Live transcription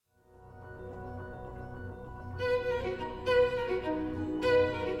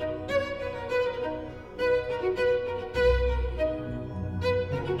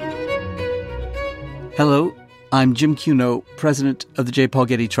Hello, I'm Jim Cuno, president of the J. Paul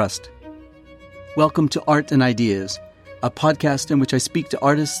Getty Trust. Welcome to Art and Ideas, a podcast in which I speak to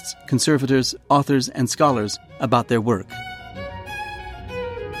artists, conservators, authors, and scholars about their work.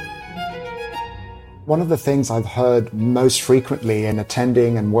 One of the things I've heard most frequently in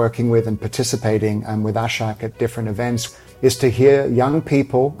attending and working with and participating with Ashak at different events is to hear young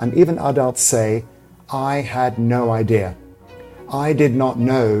people and even adults say, I had no idea. I did not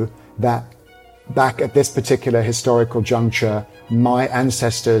know that back at this particular historical juncture, my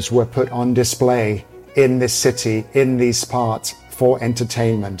ancestors were put on display in this city, in these parts, for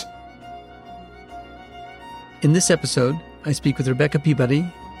entertainment. In this episode, I speak with Rebecca Peabody,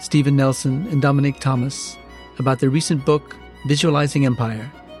 Stephen Nelson, and Dominic Thomas about their recent book, Visualizing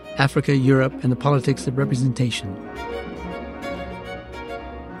Empire, Africa, Europe, and the Politics of Representation.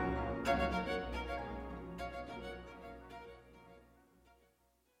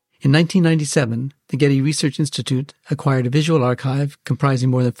 In 1997, the Getty Research Institute acquired a visual archive comprising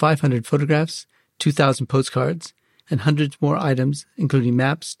more than 500 photographs, 2,000 postcards, and hundreds more items, including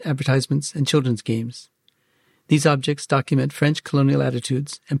maps, advertisements, and children's games. These objects document French colonial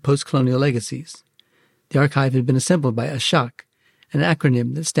attitudes and post-colonial legacies. The archive had been assembled by Ashak, an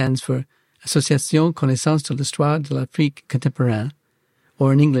acronym that stands for Association Connaissance de l'Histoire de l'Afrique Contemporaine,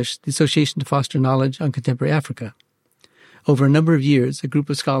 or in English, the Association to Foster Knowledge on Contemporary Africa. Over a number of years, a group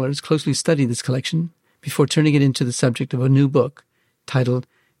of scholars closely studied this collection before turning it into the subject of a new book titled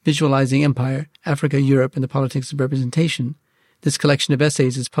Visualizing Empire, Africa, Europe, and the Politics of Representation. This collection of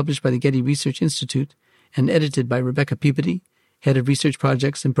essays is published by the Getty Research Institute and edited by Rebecca Peabody, Head of Research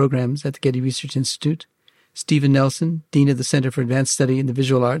Projects and Programs at the Getty Research Institute, Stephen Nelson, Dean of the Center for Advanced Study in the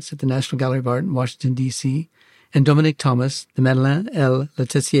Visual Arts at the National Gallery of Art in Washington, D.C., and Dominic Thomas, the Madeleine L.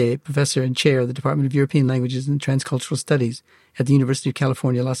 Letessier Professor and Chair of the Department of European Languages and Transcultural Studies at the University of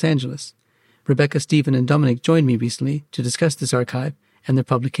California, Los Angeles. Rebecca, Stephen, and Dominic joined me recently to discuss this archive and their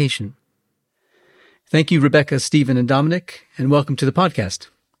publication. Thank you, Rebecca, Stephen, and Dominic, and welcome to the podcast.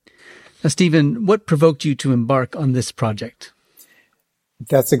 Now, Stephen, what provoked you to embark on this project?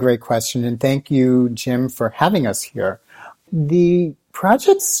 That's a great question, and thank you, Jim, for having us here. The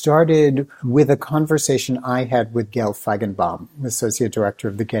project started with a conversation I had with Gail Feigenbaum, Associate Director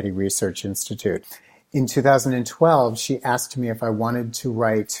of the Getty Research Institute. In 2012, she asked me if I wanted to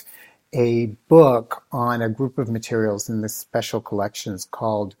write a book on a group of materials in the special collections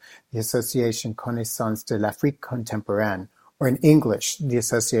called the Association Connaissance de l'Afrique Contemporaine, or in English, the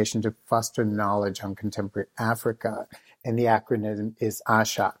Association to Foster Knowledge on Contemporary Africa, and the acronym is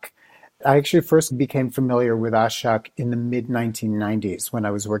ASHAC. I actually first became familiar with Ashak in the mid-1990s when I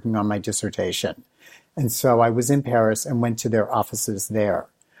was working on my dissertation. And so I was in Paris and went to their offices there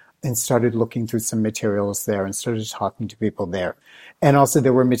and started looking through some materials there and started talking to people there. And also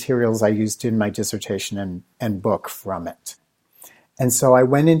there were materials I used in my dissertation and book from it. And so I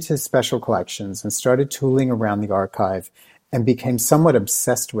went into special collections and started tooling around the archive and became somewhat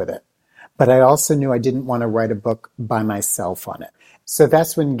obsessed with it. But I also knew I didn't want to write a book by myself on it. So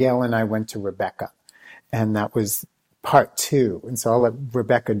that's when Gail and I went to Rebecca, and that was part two. And so I'll let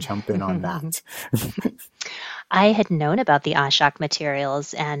Rebecca jump in on that. I had known about the Ashak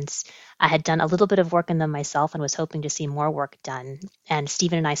materials, and I had done a little bit of work in them myself and was hoping to see more work done. And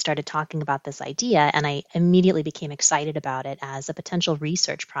Stephen and I started talking about this idea, and I immediately became excited about it as a potential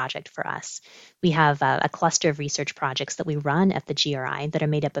research project for us. We have a cluster of research projects that we run at the GRI that are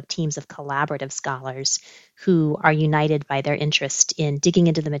made up of teams of collaborative scholars who are united by their interest in digging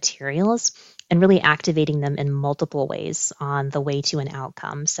into the materials and really activating them in multiple ways on the way to an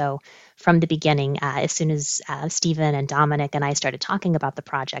outcome. So from the beginning, as soon as Stephen and Dominic and I started talking about the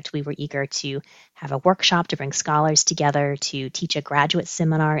project, we were eager to have a workshop to bring scholars together, to teach a graduate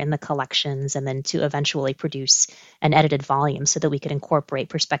seminar in the collections, and then to eventually produce an edited volume so that we could incorporate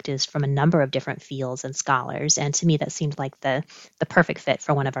perspectives from a number of different fields and scholars. And to me, that seemed like the perfect fit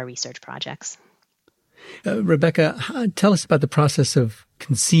for one of our research projects. Rebecca, tell us about the process of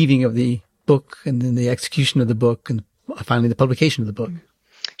conceiving of the book and then the execution of the book and finally the publication of the book.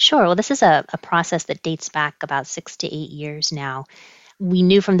 Sure. Well, this is a process that dates back about 6 to 8 years now. We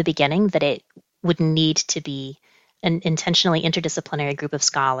knew from the beginning that it would need to be an intentionally interdisciplinary group of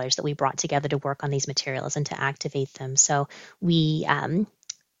scholars that we brought together to work on these materials and to activate them. So we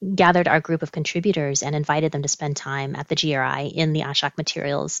gathered our group of contributors and invited them to spend time at the GRI in the Ashak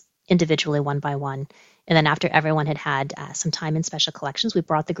materials individually, one by one. And then after everyone had had some time in special collections, we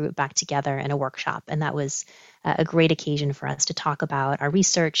brought the group back together in a workshop. And that was a great occasion for us to talk about our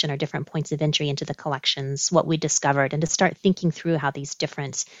research and our different points of entry into the collections, what we discovered, and to start thinking through how these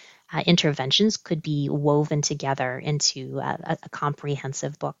different interventions could be woven together into a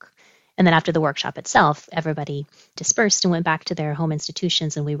comprehensive book. And then after the workshop itself, everybody dispersed and went back to their home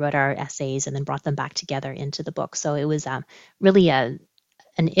institutions, and we wrote our essays and then brought them back together into the book. So it was really an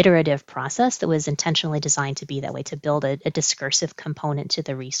iterative process that was intentionally designed to be that way, to build a discursive component to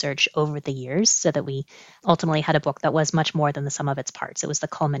the research over the years, so that we ultimately had a book that was much more than the sum of its parts. It was the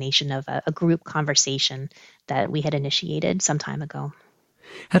culmination of a group conversation that we had initiated some time ago.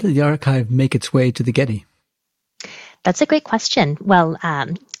 How did the archive make its way to the Getty? That's a great question. Well,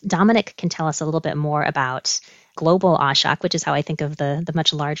 Dominic can tell us a little bit more about Global ASHAC, which is how I think of the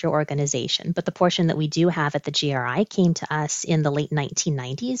much larger organization. But the portion that we do have at the GRI came to us in the late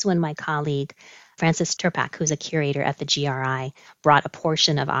 1990s when my colleague, Frances Turpak, who's a curator at the GRI, brought a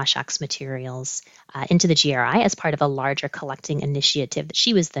portion of ASHAC's materials into the GRI as part of a larger collecting initiative that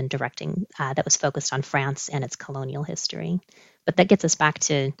she was then directing that was focused on France and its colonial history. But that gets us back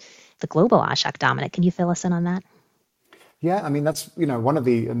to the Global ASHAC. Dominic, can you fill us in on that? Yeah, I mean, that's, one of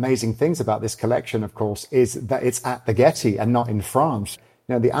the amazing things about this collection, of course, is that it's at the Getty and not in France.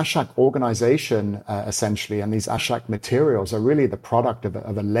 The ASHAC organization, essentially, and these ASHAC materials are really the product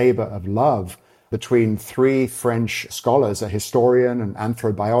of a labor of love between three French scholars, a historian, an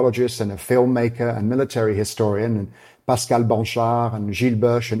anthrobiologist, and a filmmaker and military historian, and Pascal Banchard and Gilles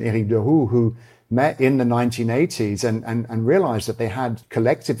Boesch and Éric Deroux, who met in the 1980s and realized that they had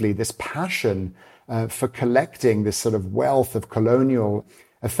collectively this passion for collecting this sort of wealth of colonial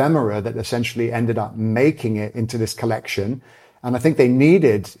ephemera that essentially ended up making it into this collection. And I think they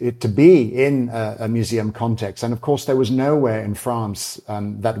needed it to be in a museum context. And of course, there was nowhere in France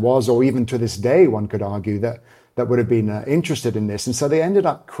that was, or even to this day, one could argue, that would have been interested in this. And so they ended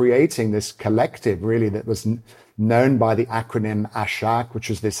up creating this collective, really, that was known by the acronym ASHAC, which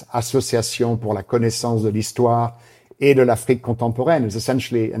is this Association pour la connaissance de l'histoire et de l'Afrique contemporaine. Is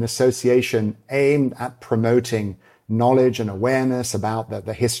essentially an association aimed at promoting knowledge and awareness about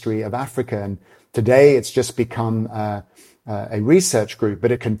the history of Africa. And today it's just become a research group,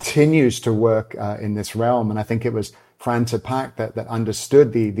 but it continues to work in this realm. And I think it was Fran Turpak that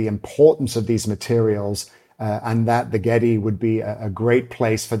understood the importance of these materials and that the Getty would be a great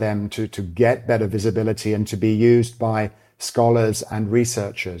place for them to get better visibility and to be used by scholars and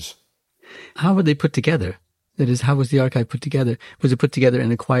researchers. How were they put together? That is, how was the archive put together? Was it put together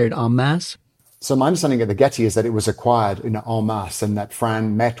and acquired en masse? So my understanding of the Getty is that it was acquired en masse, and that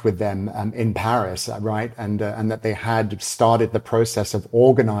Fran met with them in Paris, right? And that they had started the process of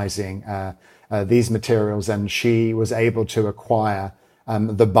organizing these materials, and she was able to acquire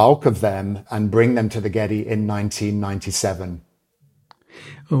the bulk of them and bring them to the Getty in 1997.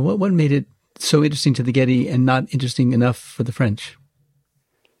 Well, what made it so interesting to the Getty and not interesting enough for the French?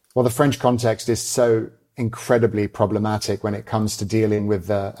 Well, the French context is so incredibly problematic when it comes to dealing with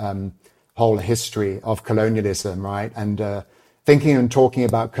the whole history of colonialism, right? And thinking and talking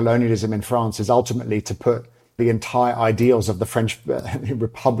about colonialism in France is ultimately to put the entire ideals of the French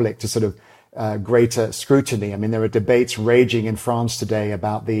Republic to sort of greater scrutiny. I mean, there are debates raging in France today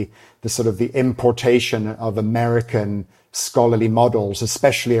about the sort of the importation of American scholarly models,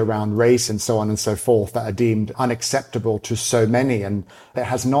 especially around race and so on and so forth, that are deemed unacceptable to so many. And there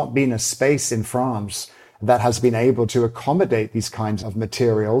has not been a space in France that has been able to accommodate these kinds of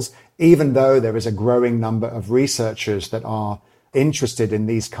materials, even though there is a growing number of researchers that are interested in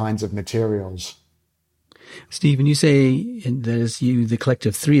these kinds of materials. Stephen, you say, and that is you, the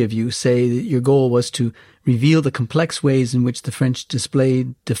collective three of you, say that your goal was to reveal the complex ways in which the French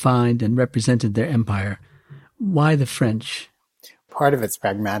displayed, defined, and represented their empire. Why the French? Part of it's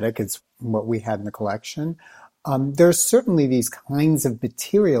pragmatic. It's what we had in the collection. There's certainly these kinds of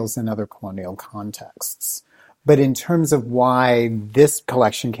materials in other colonial contexts. But in terms of why this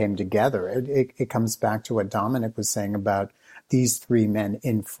collection came together, it comes back to what Dominic was saying about these three men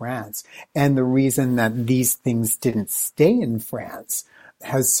in France. And the reason that these things didn't stay in France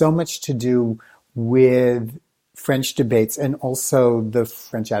has so much to do with French debates and also the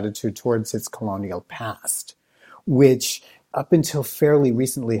French attitude towards its colonial past, which up until fairly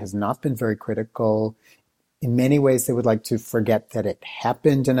recently has not been very critical. In many ways, they would like to forget that it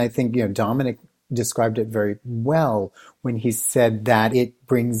happened. And I think, Dominic described it very well when he said that it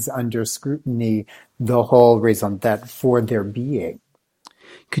brings under scrutiny the whole raison d'etre for their being.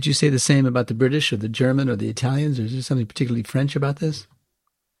 Could you say the same about the British or the German or the Italians? Or is there something particularly French about this?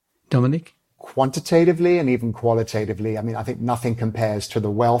 Dominic? Quantitatively and even qualitatively, I mean, I think nothing compares to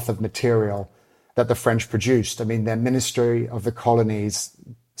the wealth of material that the French produced. I mean, their Ministry of the Colonies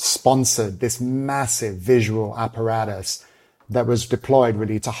sponsored this massive visual apparatus that was deployed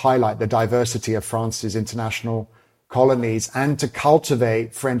really to highlight the diversity of France's international colonies and to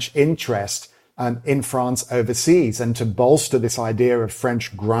cultivate French interest in France overseas, and to bolster this idea of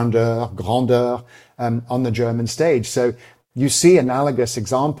French grandeur on the German stage. So you see analogous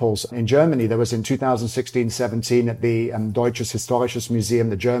examples in Germany. There was in 2016-17 at the Deutsches Historisches Museum,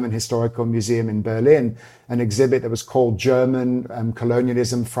 the German Historical Museum in Berlin, an exhibit that was called German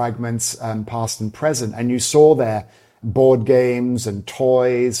Colonialism Fragments, Past and Present. And you saw there board games and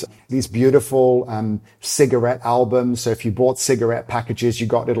toys, these beautiful cigarette albums. So if you bought cigarette packages, you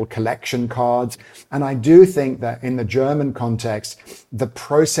got little collection cards. And I do think that in the German context, the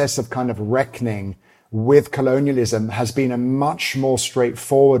process of kind of reckoning with colonialism has been a much more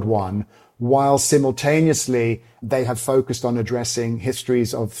straightforward one, while simultaneously they have focused on addressing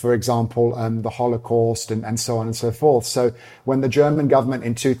histories of, for example, the Holocaust and so on and so forth. So when the German government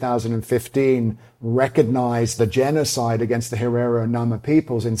in 2015 recognized the genocide against the Herero and Nama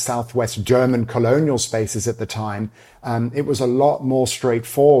peoples in southwest German colonial spaces at the time, it was a lot more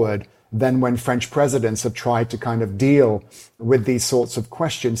straightforward than when French presidents have tried to kind of deal with these sorts of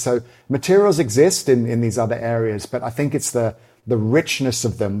questions. So materials exist in these other areas, but I think it's the richness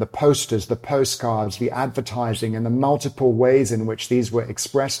of them, the posters, the postcards, the advertising, and the multiple ways in which these were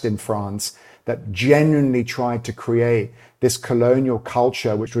expressed in France that genuinely tried to create this colonial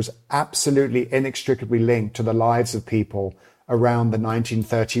culture, which was absolutely inextricably linked to the lives of people around the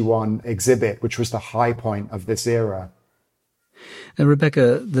 1931 exhibit, which was the high point of this era. Now,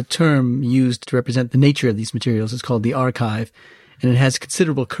 Rebecca, the term used to represent the nature of these materials is called the archive, and it has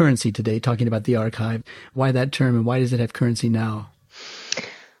considerable currency today, talking about the archive. Why that term, and why does it have currency now?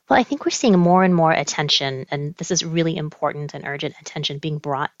 Well, I think we're seeing more and more attention, and this is really important and urgent attention being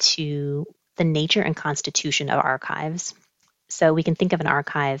brought to the nature and constitution of archives. So we can think of an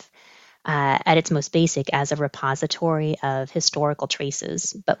archive at its most basic as a repository of historical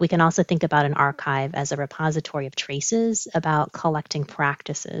traces, but we can also think about an archive as a repository of traces about collecting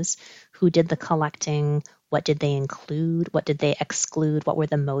practices. Who did the collecting? What did they include? What did they exclude? What were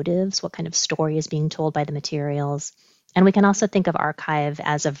the motives? What kind of story is being told by the materials? And we can also think of archive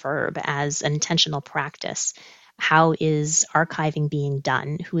as a verb, as an intentional practice. How is archiving being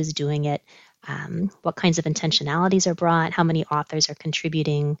done? Who is doing it? What kinds of intentionalities are brought? How many authors are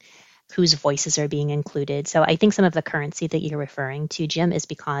contributing? Whose voices are being included? So I think some of the currency that you're referring to, Jim, is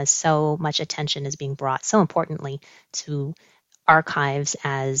because so much attention is being brought, so importantly, to archives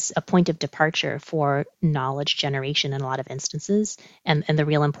as a point of departure for knowledge generation in a lot of instances, and the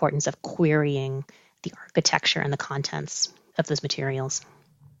real importance of querying the architecture and the contents of those materials.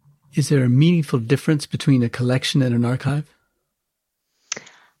 Is there a meaningful difference between a collection and an archive?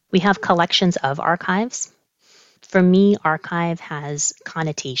 We have collections of archives. For me, archive has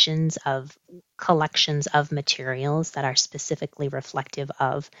connotations of collections of materials that are specifically reflective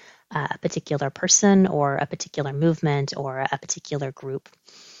of a particular person or a particular movement or a particular group.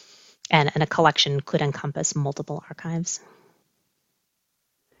 And a collection could encompass multiple archives.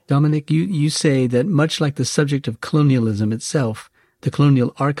 Dominic, you say that much like the subject of colonialism itself, the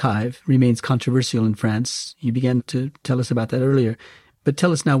colonial archive remains controversial in France. You began to tell us about that earlier. But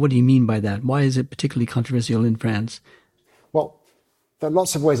tell us now, what do you mean by that? Why is it particularly controversial in France? Well, there are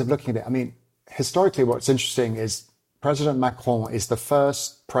lots of ways of looking at it. I mean, historically, what's interesting is President Macron is the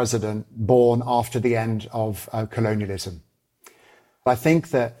first president born after the end of colonialism. I think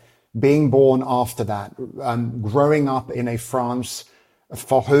that being born after that, growing up in a France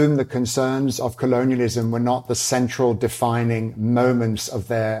for whom the concerns of colonialism were not the central defining moments of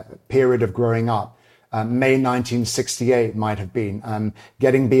their period of growing up, May 1968 might have been,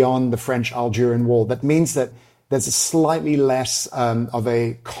 getting beyond the French-Algerian War. That means that there's a slightly less of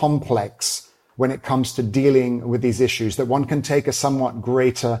a complex when it comes to dealing with these issues, that one can take a somewhat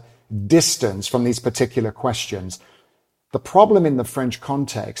greater distance from these particular questions. The problem in the French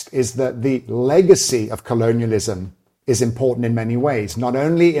context is that the legacy of colonialism is important in many ways, not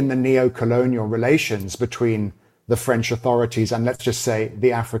only in the neo-colonial relations between the French authorities and, let's just say,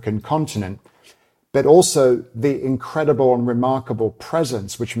 the African continent, but also the incredible and remarkable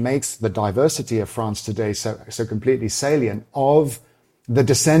presence, which makes the diversity of France today so completely salient, of the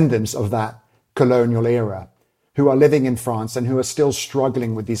descendants of that colonial era who are living in France and who are still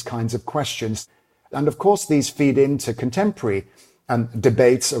struggling with these kinds of questions. And of course, these feed into contemporary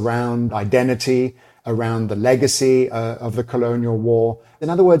debates around identity, around the legacy of the colonial war. In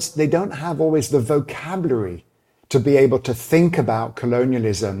other words, they don't have always the vocabulary to be able to think about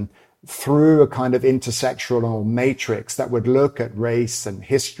colonialism through a kind of intersectional matrix that would look at race and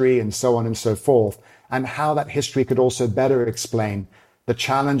history and so on and so forth, and how that history could also better explain the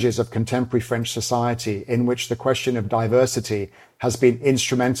challenges of contemporary French society, in which the question of diversity has been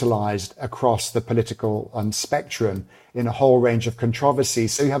instrumentalized across the political spectrum in a whole range of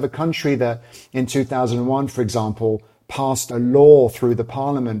controversies. So you have a country that in 2001, for example, passed a law through the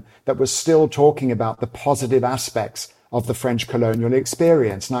parliament that was still talking about the positive aspects of the French colonial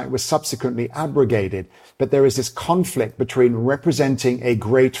experience. Now, it was subsequently abrogated, but there is this conflict between representing a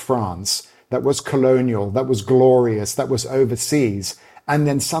great France that was colonial, that was glorious, that was overseas, and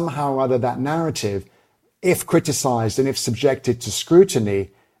then somehow or other that narrative, if criticized and if subjected to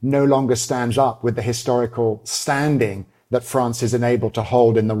scrutiny, no longer stands up with the historical standing that France is enabled to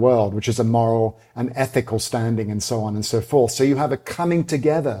hold in the world, which is a moral and ethical standing and so on and so forth. So you have a coming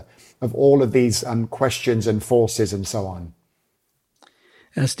together of all of these questions and forces and so on.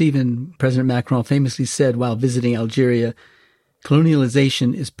 Stephen, President Macron famously said while visiting Algeria,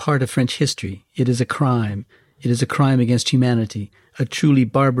 colonialization is part of French history. It is a crime. It is a crime against humanity, a truly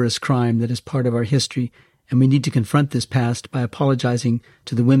barbarous crime that is part of our history, and we need to confront this past by apologizing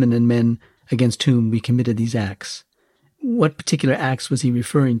to the women and men against whom we committed these acts. What particular acts was he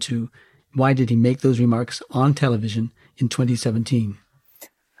referring to? Why did he make those remarks on television in 2017?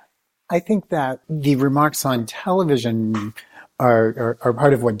 I think that the remarks on television are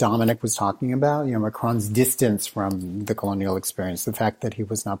part of what Dominic was talking about, Macron's distance from the colonial experience, the fact that he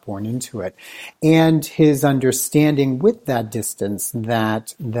was not born into it, and his understanding with that distance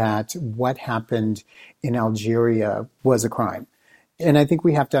that what happened in Algeria was a crime. And I think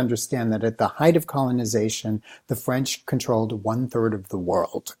we have to understand that at the height of colonization, the French controlled 1/3 of the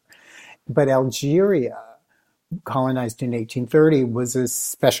world. But Algeria, colonized in 1830, was a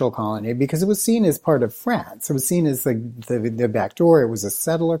special colony because it was seen as part of France. It was seen as the back door. It was a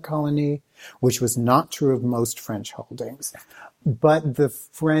settler colony, which was not true of most French holdings. But the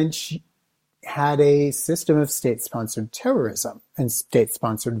French had a system of state-sponsored terrorism and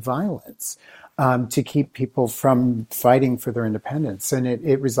state-sponsored violence to keep people from fighting for their independence, and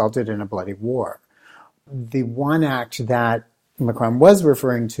it resulted in a bloody war. The one act that Macron was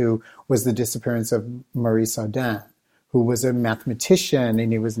referring to was the disappearance of Maurice Audin, who was a mathematician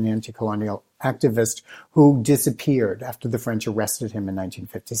and he was an anti-colonial activist who disappeared after the French arrested him in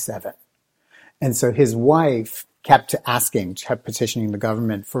 1957. And so his wife kept petitioning the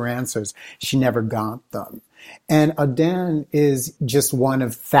government for answers. She never got them. And Audin is just one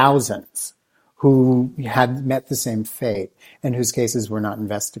of thousands who had met the same fate and whose cases were not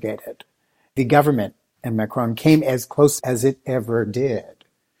investigated. The government and Macron came as close as it ever did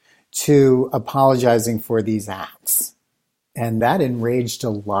to apologizing for these acts. And that enraged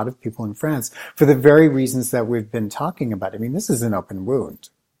a lot of people in France for the very reasons that we've been talking about. I mean, this is an open wound.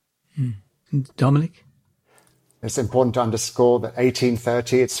 Dominic? It's important to underscore that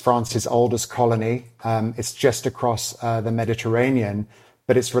 1830, it's France's oldest colony. It's just across the Mediterranean,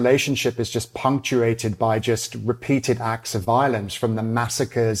 but its relationship is just punctuated by just repeated acts of violence, from the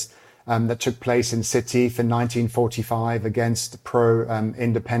massacres that took place in Sétif in 1945 against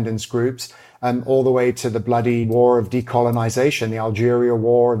pro-independence groups, all the way to the bloody war of decolonization, the Algeria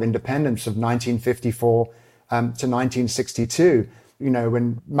War of Independence of 1954 to 1962.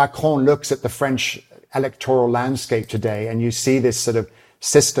 When Macron looks at the French electoral landscape today, and you see this sort of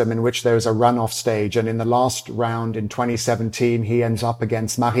system in which there is a runoff stage, and in the last round in 2017, he ends up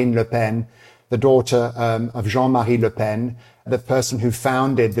against Marine Le Pen, the daughter of Jean-Marie Le Pen, the person who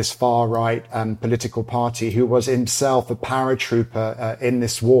founded this far-right political party, who was himself a paratrooper in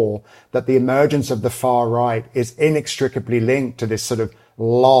this war, that the emergence of the far right is inextricably linked to this sort of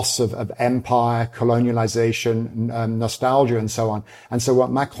loss of empire, colonialization, nostalgia, and so on. And so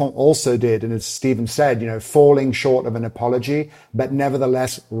what Macron also did, and as Stephen said, falling short of an apology, but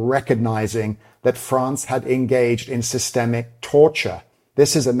nevertheless recognizing that France had engaged in systemic torture.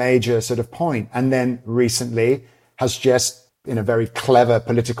 This is a major sort of point. And then recently has just, in a very clever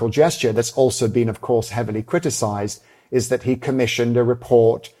political gesture that's also been, of course, heavily criticized, is that he commissioned a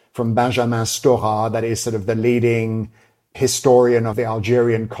report from Benjamin Stora, that is sort of the leading historian of the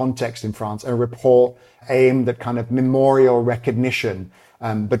Algerian context in France, a report aimed at kind of memorial recognition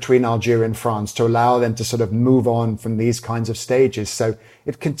between Algeria and France to allow them to sort of move on from these kinds of stages. So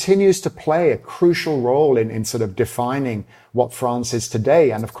it continues to play a crucial role in sort of defining what France is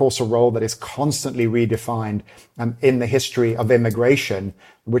today, and of course a role that is constantly redefined in the history of immigration,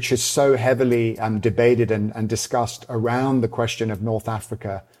 which is so heavily debated and discussed around the question of North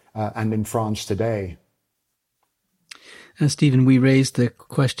Africa and in France today. Stephen, we raised the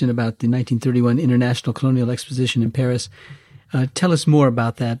question about the 1931 International Colonial Exposition in Paris. Tell us more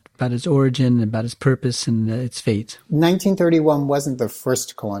about that, about its origin, about its purpose, and its fate. 1931 wasn't the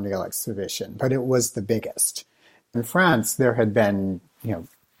first colonial exhibition, but it was the biggest. In France, there had been,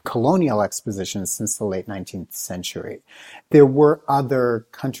 colonial expositions since the late 19th century. There were other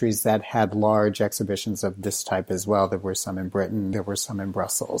countries that had large exhibitions of this type as well. There were some in Britain, there were some in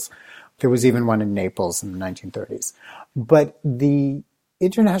Brussels. There was even one in Naples in the 1930s. But the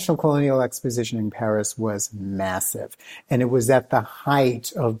International Colonial Exposition in Paris was massive, and it was at the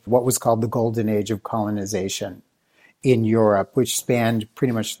height of what was called the Golden Age of colonization in Europe, which spanned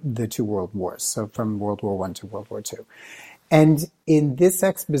pretty much the two world wars, so from World War I to World War II. And in this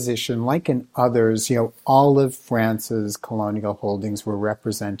exposition, like in others, all of France's colonial holdings were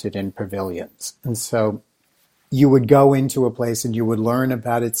represented in pavilions. And so you would go into a place and you would learn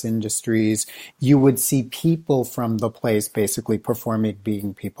about its industries. You would see people from the place basically performing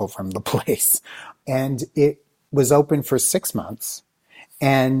being people from the place. And it was open for 6 months.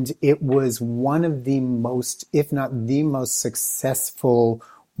 And it was one of the most, if not the most successful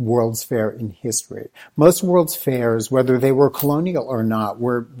World's Fair in history. Most World's Fairs, whether they were colonial or not,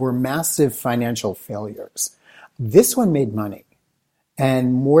 were massive financial failures. This one made money,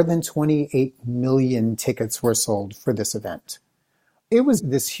 and more than 28 million tickets were sold for this event. It was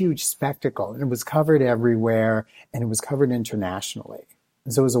this huge spectacle, and it was covered everywhere, and it was covered internationally.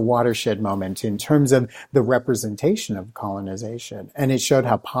 So it was a watershed moment in terms of the representation of colonization, and it showed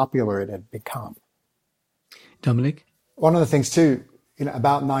how popular it had become. Dominic? One of the things too,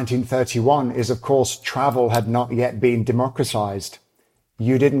 about 1931 is, of course, travel had not yet been democratized.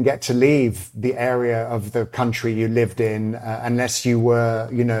 You didn't get to leave the area of the country you lived in unless you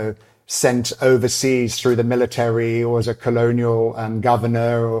were, sent overseas through the military or as a colonial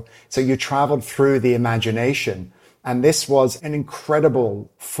governor. So you traveled through the imagination. And this was an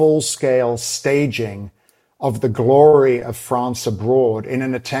incredible full-scale staging of the glory of France abroad in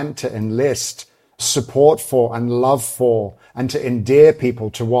an attempt to enlist support for and love for and to endear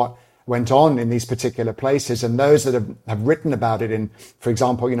people to what went on in these particular places. And those that have written about it in, for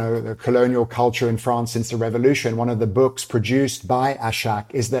example, the colonial culture in France since the Revolution, one of the books produced by Achac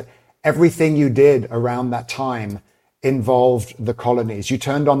is that everything you did around that time involved the colonies. You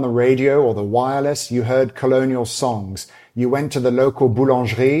turned on the radio or the wireless, you heard colonial songs. You went to the local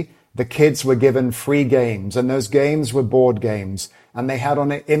boulangerie, the kids were given free games, and those games were board games. And they had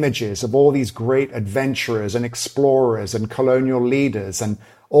on it images of all these great adventurers and explorers and colonial leaders and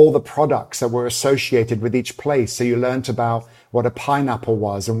all the products that were associated with each place. So you learnt about what a pineapple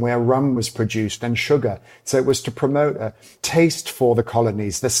was and where rum was produced and sugar. So it was to promote a taste for the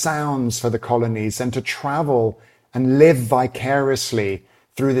colonies, the sounds for the colonies, and to travel and live vicariously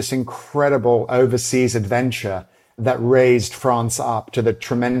through this incredible overseas adventure that raised France up to the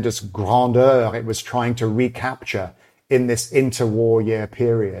tremendous grandeur it was trying to recapture in this interwar year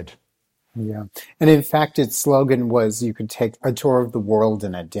period. Yeah. And in fact, its slogan was, you could take a tour of the world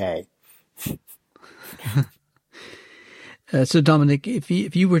in a day. So Dominic, if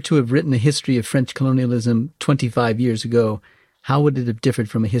you were to have written a history of French colonialism 25 years ago, how would it have differed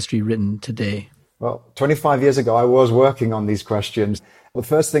from a history written today? Well, 25 years ago, I was working on these questions. The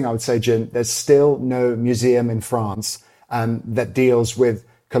first thing I would say, Jim, there's still no museum in France that deals with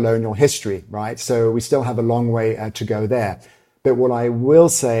colonial history, right? So we still have a long way to go there. But what I will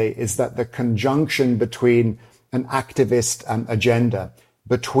say is that the conjunction between an activist agenda,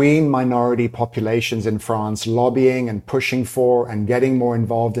 between minority populations in France lobbying and pushing for and getting more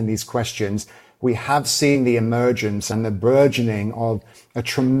involved in these questions, we have seen the emergence and the burgeoning of a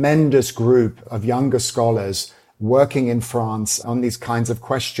tremendous group of younger scholars working in France on these kinds of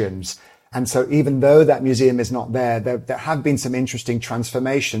questions. And so even though that museum is not there, there have been some interesting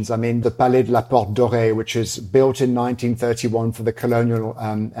transformations. I mean, the Palais de la Porte Dorée, which is built in 1931 for the colonial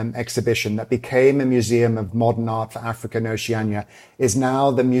exhibition that became a museum of modern art for Africa and Oceania, is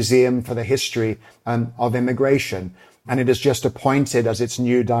now the Museum for the History of Immigration. And it has just appointed as its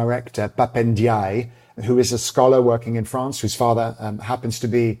new director, Papen Ndiaye, who is a scholar working in France, whose father happens to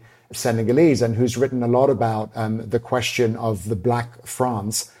be Senegalese and who's written a lot about the question of the Black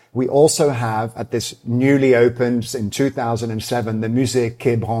France. We also have, at this newly opened in 2007, the Musée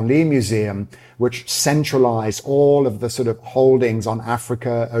Quai Branly Museum, which centralized all of the sort of holdings on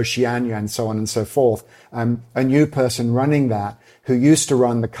Africa, Oceania, and so on and so forth. A new person running that, who used to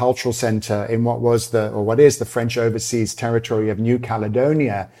run the cultural center in what is the French overseas territory of New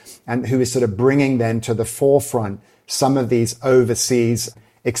Caledonia, and who is sort of bringing then to the forefront some of these overseas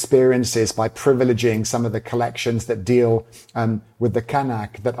experiences by privileging some of the collections that deal with the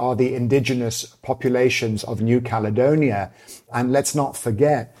Kanak, that are the indigenous populations of New Caledonia. And let's not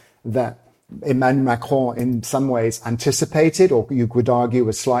forget that Emmanuel Macron, in some ways, anticipated, or you could argue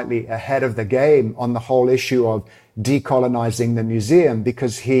was slightly ahead of the game on the whole issue of decolonizing the museum,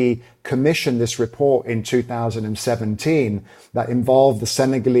 because he commissioned this report in 2017 that involved the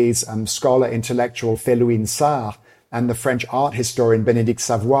Senegalese scholar intellectual Felwine Sarr and the French art historian Bénédicte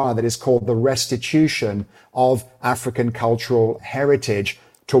Savoy, that is called The Restitution of African Cultural Heritage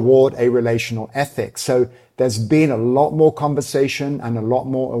Toward a Relational Ethic. So there's been a lot more conversation and a lot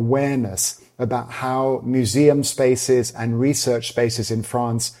more awareness about how museum spaces and research spaces in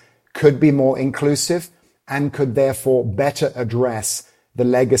France could be more inclusive and could therefore better address the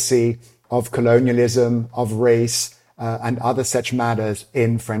legacy of colonialism, of race, and other such matters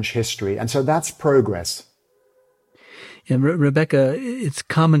in French history. And so that's progress. Yeah, Rebecca, it's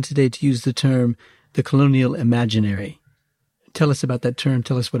common today to use the term the colonial imaginary. Tell us about that term.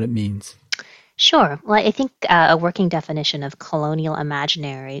 Tell us what it means. Sure. Well, I think a working definition of colonial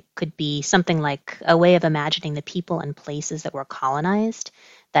imaginary could be something like a way of imagining the people and places that were colonized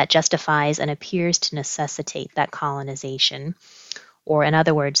that justifies and appears to necessitate that colonization. Or in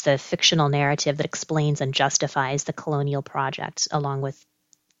other words, the fictional narrative that explains and justifies the colonial project, along with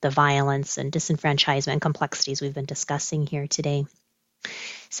the violence and disenfranchisement and complexities we've been discussing here today.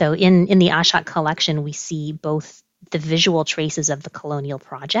 So in the Ashak collection, we see both the visual traces of the colonial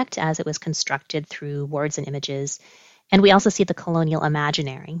project as it was constructed through words and images. And we also see the colonial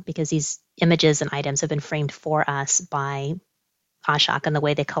imaginary, because these images and items have been framed for us by Ashak and the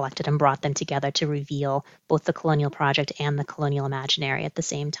way they collected and brought them together to reveal both the colonial project and the colonial imaginary at the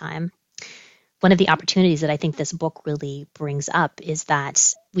same time. One of the opportunities that I think this book really brings up is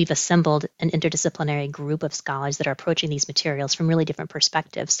that we've assembled an interdisciplinary group of scholars that are approaching these materials from really different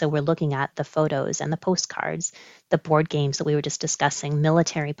perspectives. So we're looking at the photos and the postcards, the board games that we were just discussing,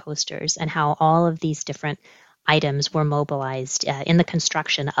 military posters, and how all of these different items were mobilized in the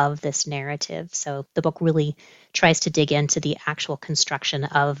construction of this narrative. So the book really tries to dig into the actual construction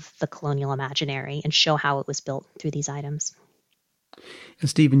of the colonial imaginary and show how it was built through these items. And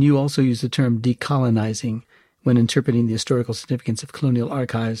Stephen, you also use the term decolonizing when interpreting the historical significance of colonial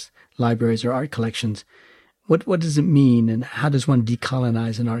archives, libraries, or art collections. What does it mean, and how does one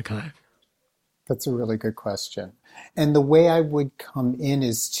decolonize an archive? That's a really good question. And the way I would come in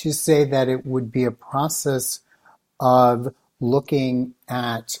is to say that it would be a process of looking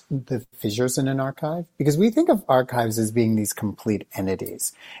at the fissures in an archive, because we think of archives as being these complete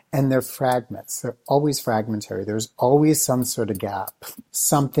entities, and they're fragments. They're always fragmentary. There's always some sort of gap,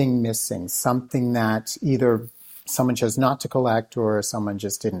 something missing, something that either someone chose not to collect or someone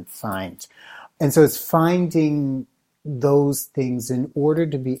just didn't find. And so it's finding those things in order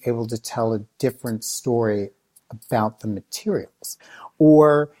to be able to tell a different story about the materials,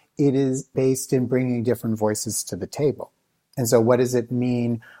 or it is based in bringing different voices to the table. And so what does it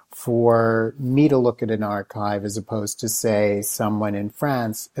mean for me to look at an archive as opposed to, say, someone in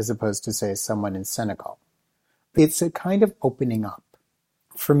France, as opposed to, say, someone in Senegal? It's a kind of opening up.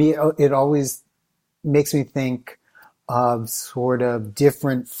 For me, it always makes me think of sort of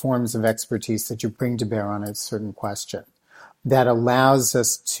different forms of expertise that you bring to bear on a certain question that allows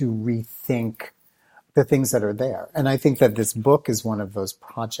us to rethink the things that are there. And I think that this book is one of those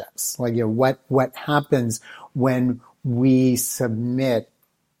projects. Like, you know, what happens when we submit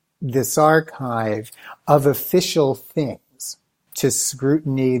this archive of official things to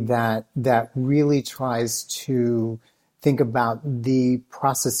scrutiny that really tries to think about the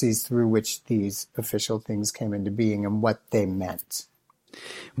processes through which these official things came into being and what they meant.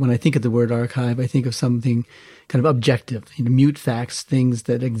 When I think of the word archive, I think of something kind of objective, mute facts, things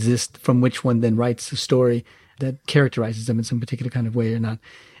that exist from which one then writes a story that characterizes them in some particular kind of way or not.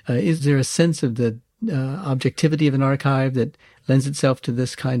 Is there a sense of the objectivity of an archive that lends itself to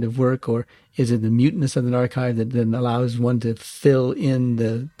this kind of work, or is it the muteness of an archive that then allows one to fill in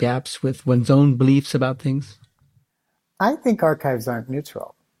the gaps with one's own beliefs about things? I think archives aren't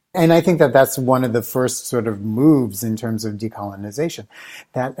neutral. And I think that that's one of the first sort of moves in terms of decolonization,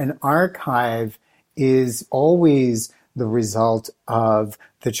 that an archive is always the result of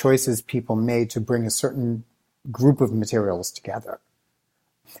the choices people made to bring a certain group of materials together.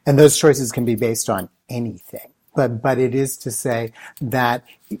 And those choices can be based on anything. But it is to say that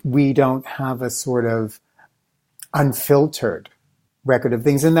we don't have a sort of unfiltered record of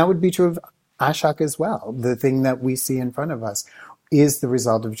things. And that would be true of Ashak as well. The thing that we see in front of us is the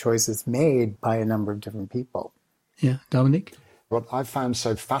result of choices made by a number of different people. Yeah, Dominique? What I've found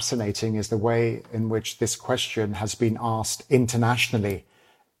so fascinating is the way in which this question has been asked internationally,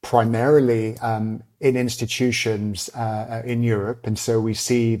 primarily in institutions in Europe. And so we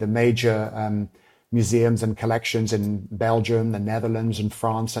see the major museums and collections in Belgium, the Netherlands, and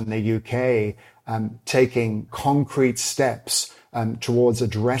France, and the UK taking concrete steps towards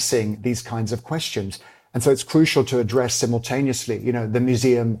addressing these kinds of questions. And so it's crucial to address simultaneously, the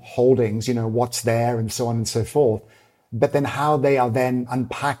museum holdings, what's there and so on and so forth, but then how they are then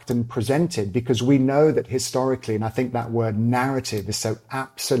unpacked and presented, because we know that historically, and I think that word narrative is so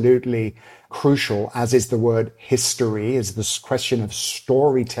absolutely crucial, as is the word history, is this question of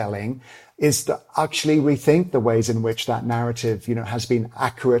storytelling, is to actually rethink the ways in which that narrative, has been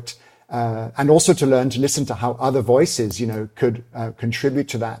accurate, and also to learn to listen to how other voices, could contribute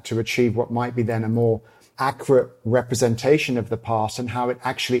to that to achieve what might be then a more accurate representation of the past and how it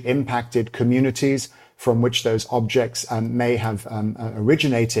actually impacted communities from which those objects may have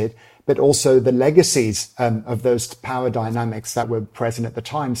originated, but also the legacies of those power dynamics that were present at the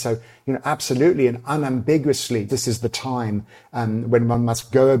time. So, absolutely and unambiguously, this is the time when one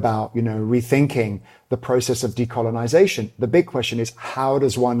must go about, rethinking the process of decolonization. The big question is, how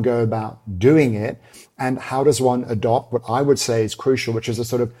does one go about doing it? And how does one adopt what I would say is crucial, which is a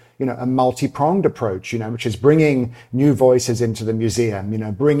sort of, a multi-pronged approach, which is bringing new voices into the museum,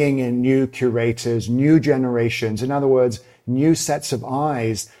 bringing in new curators, new generations. In other words, new sets of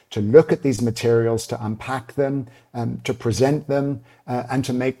eyes to look at these materials, to unpack them, to present them, and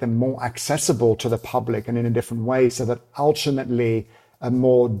to make them more accessible to the public and in a different way, so that ultimately a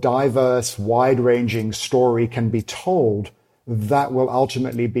more diverse, wide-ranging story can be told that will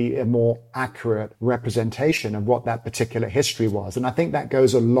ultimately be a more accurate representation of what that particular history was. And I think that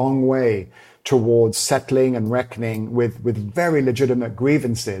goes a long way towards settling and reckoning with very legitimate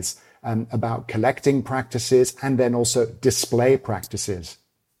grievances about collecting practices and then also display practices.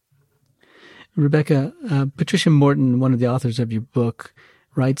 Rebecca, Patricia Morton, one of the authors of your book,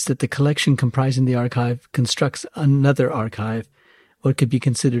 writes that the collection comprising the archive constructs another archive, what could be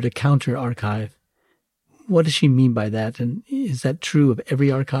considered a counter-archive. What does she mean by that? And is that true of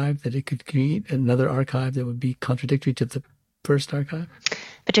every archive, that it could create another archive that would be contradictory to the first archive?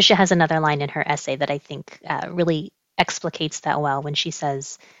 Patricia has another line in her essay that I think really explicates that well when she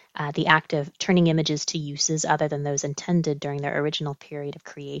says, the act of turning images to uses other than those intended during their original period of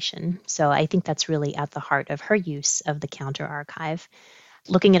creation. So I think that's really at the heart of her use of the counter-archive.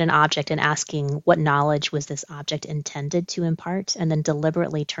 Looking at an object and asking what knowledge was this object intended to impart, and then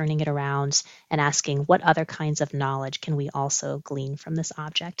deliberately turning it around and asking what other kinds of knowledge can we also glean from this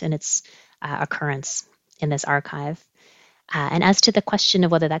object and its occurrence in this archive. And as to the question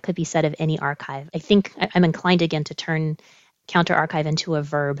of whether that could be said of any archive, I think I'm inclined again to turn counter-archive into a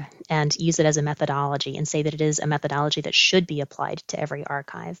verb and use it as a methodology and say that it is a methodology that should be applied to every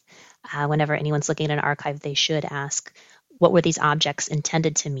archive. Whenever anyone's looking at an archive, they should ask, what were these objects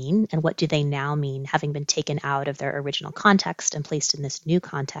intended to mean, and what do they now mean, having been taken out of their original context and placed in this new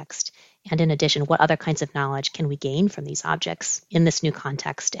context? And in addition, what other kinds of knowledge can we gain from these objects in this new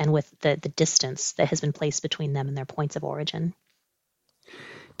context and with the distance that has been placed between them and their points of origin?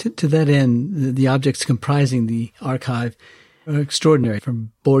 To that end, the objects comprising the archive are extraordinary,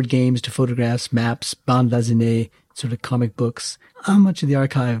 from board games to photographs, maps, bande dessinée, sort of comic books. How much of the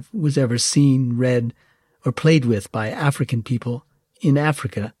archive was ever seen, read, or played with by African people in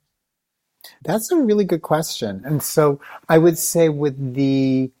Africa? That's a really good question. And so I would say with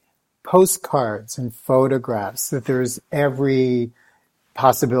the postcards and photographs that there's every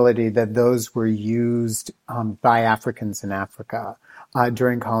possibility that those were used by Africans in Africa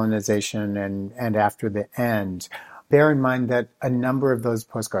during colonization and after the end. Bear in mind that a number of those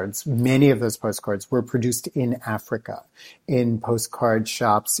postcards, many of those postcards, were produced in Africa, in postcard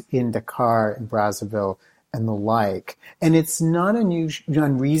shops in Dakar, in Brazzaville, and the like. And it's not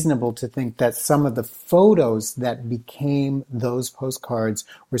unreasonable to think that some of the photos that became those postcards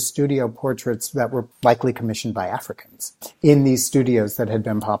were studio portraits that were likely commissioned by Africans in these studios that had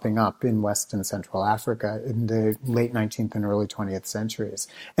been popping up in West and Central Africa in the late 19th and early 20th centuries.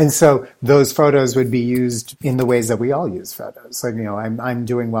 And so those photos would be used in the ways that we all use photos. Like, I'm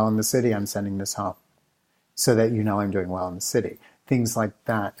doing well in the city, I'm sending this home so that I'm doing well in the city. Things like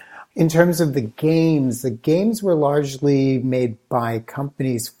that. In terms of the games were largely made by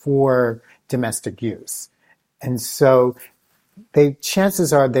companies for domestic use. And so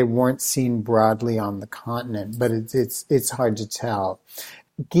chances are they weren't seen broadly on the continent, but it's hard to tell.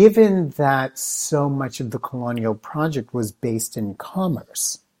 Given that so much of the colonial project was based in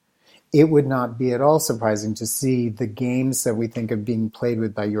commerce, it would not be at all surprising to see the games that we think of being played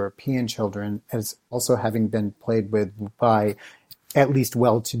with by European children as also having been played with by at least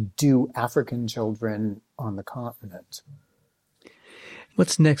well-to-do African children on the continent.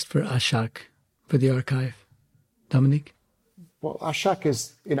 What's next for Ashak, for the archive? Dominique? Well, Ashak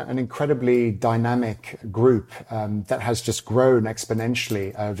is, an incredibly dynamic group that has just grown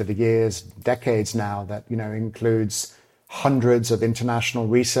exponentially over the years, decades now. That includes hundreds of international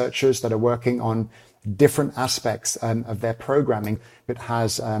researchers that are working on different aspects of their programming. It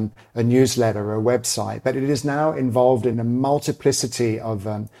has a newsletter, a website, but it is now involved in a multiplicity of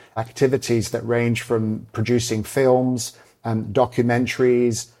activities that range from producing films,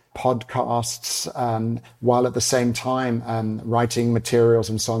 documentaries, podcasts, while at the same time writing materials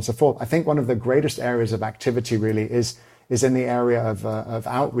and so on and so forth. I think one of the greatest areas of activity really is in the area of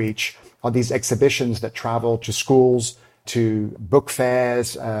outreach, are these exhibitions that travel to schools, to book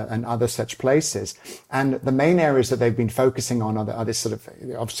fairs and other such places. And the main areas that they've been focusing on are this sort of,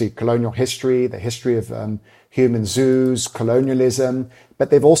 obviously, colonial history, the history of human zoos, colonialism, but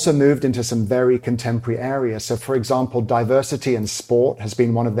they've also moved into some very contemporary areas. So, for example, diversity and sport has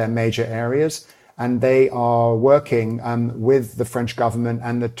been one of their major areas, and they are working with the French government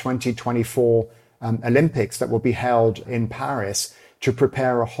and the 2024 Olympics that will be held in Paris to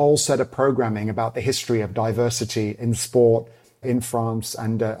prepare a whole set of programming about the history of diversity in sport in France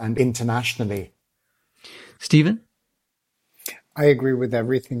and internationally. Stephen? I agree with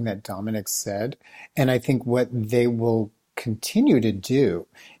everything that Dominic said. And I think what they will continue to do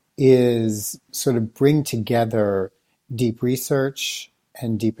is sort of bring together deep research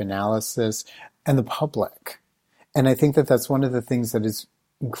and deep analysis and the public. And I think that that's one of the things that is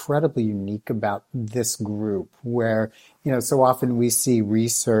incredibly unique about this group, where, so often we see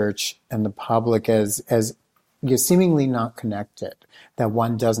research and the public as you're seemingly not connected, that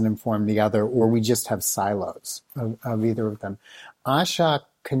one doesn't inform the other, or we just have silos of either of them. Ashak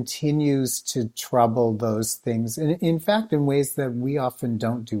continues to trouble those things, in fact, in ways that we often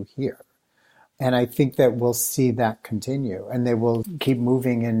don't do here. And I think that we'll see that continue, and they will keep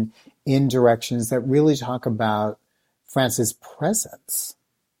moving in directions that really talk about France's presence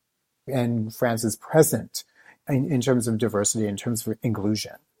and France's present in terms of diversity, in terms of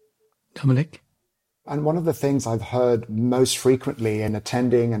inclusion. Dominic? And one of the things I've heard most frequently in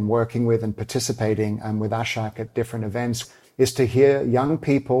attending and working with and participating with Ashak at different events is to hear young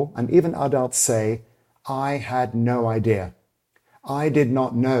people and even adults say, I had no idea. I did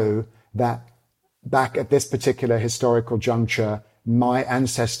not know that back at this particular historical juncture, my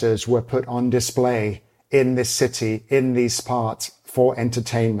ancestors were put on display in this city, in these parts for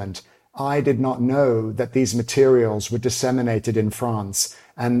entertainment. I did not know that these materials were disseminated in France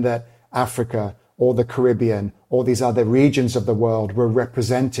and that Africa or the Caribbean or these other regions of the world were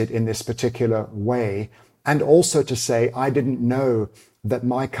represented in this particular way. And also to say, I didn't know that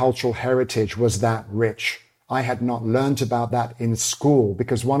my cultural heritage was that rich. I had not learned about that in school,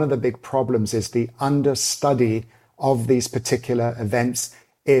 because one of the big problems is the understudy of these particular events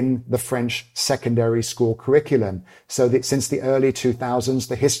in the French secondary school curriculum. So that since the early 2000s,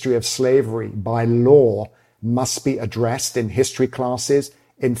 the history of slavery by law must be addressed in history classes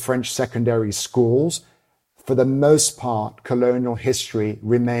in French secondary schools. For the most part, colonial history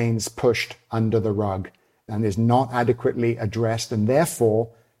remains pushed under the rug and is not adequately addressed, and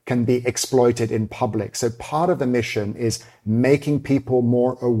therefore can be exploited in public. So part of the mission is making people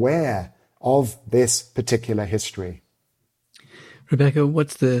more aware of this particular history. Rebecca,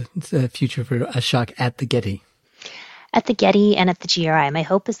 what's the future for Ashak at the Getty? At the Getty and at the GRI, my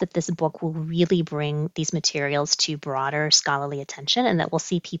hope is that this book will really bring these materials to broader scholarly attention, and that we'll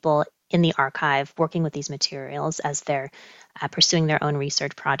see people in the archive working with these materials as they're pursuing their own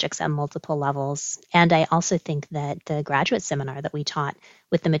research projects at multiple levels. And I also think that the graduate seminar that we taught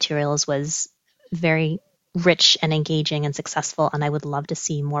with the materials was very rich and engaging and successful, and I would love to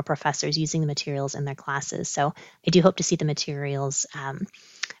see more professors using the materials in their classes. So I do hope to see the materials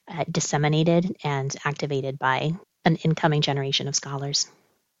disseminated and activated by an incoming generation of scholars.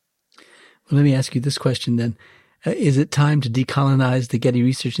 Well, let me ask you this question then. Is it time to decolonize the Getty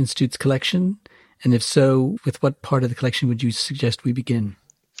Research Institute's collection? And if so, with what part of the collection would you suggest we begin?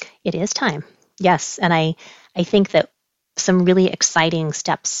 It is time, yes. And I think that some really exciting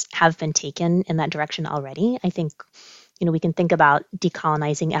steps have been taken in that direction already. I think, we can think about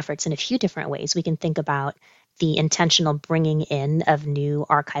decolonizing efforts in a few different ways. We can think about the intentional bringing in of new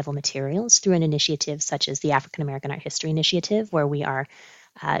archival materials through an initiative such as the African American Art History Initiative, where we are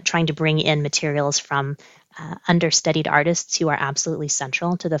trying to bring in materials from understudied artists who are absolutely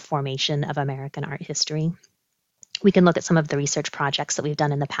central to the formation of American art history. We can look at some of the research projects that we've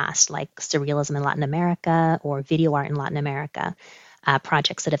done in the past, like surrealism in Latin America or video art in Latin America,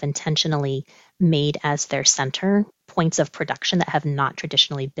 projects that have intentionally made as their center points of production that have not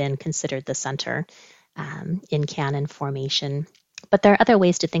traditionally been considered the center in canon formation. But there are other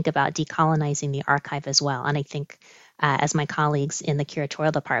ways to think about decolonizing the archive as well. And I think as my colleagues in the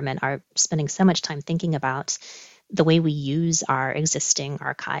curatorial department are spending so much time thinking about the way we use our existing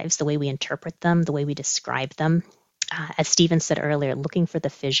archives, the way we interpret them, the way we describe them. As Stephen said earlier, looking for the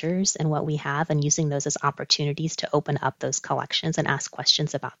fissures in what we have and using those as opportunities to open up those collections and ask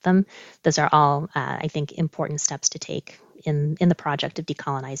questions about them. Those are all, I think, important steps to take in the project of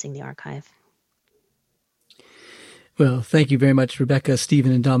decolonizing the archive. Well, thank you very much, Rebecca,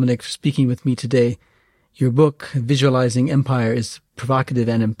 Stephen, and Dominic, for speaking with me today. Your book, Visualizing Empire, is provocative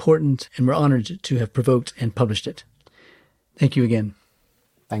and important, and we're honored to have provoked and published it. Thank you again.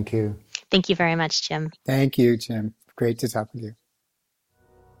 Thank you. Thank you very much, Jim. Thank you, Jim. Great to talk with you.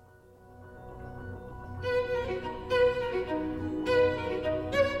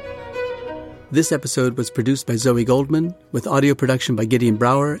 This episode was produced by Zoe Goldman, with audio production by Gideon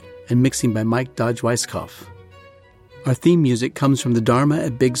Brower and mixing by Mike Dodge-Weisskopf. Our theme music comes from the Dharma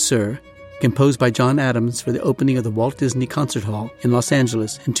at Big Sur, composed by John Adams for the opening of the Walt Disney Concert Hall in Los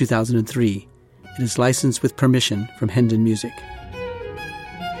Angeles in 2003. It is licensed with permission from Hendon Music.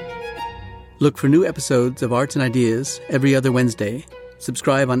 Look for new episodes of Arts and Ideas every other Wednesday.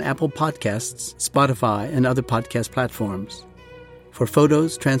 Subscribe on Apple Podcasts, Spotify, and other podcast platforms. For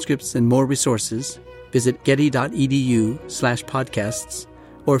photos, transcripts, and more resources, visit getty.edu/podcasts,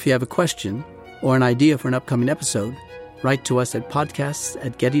 or if you have a question or an idea for an upcoming episode, write to us at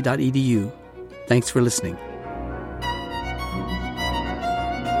podcasts@getty.edu. Thanks for listening.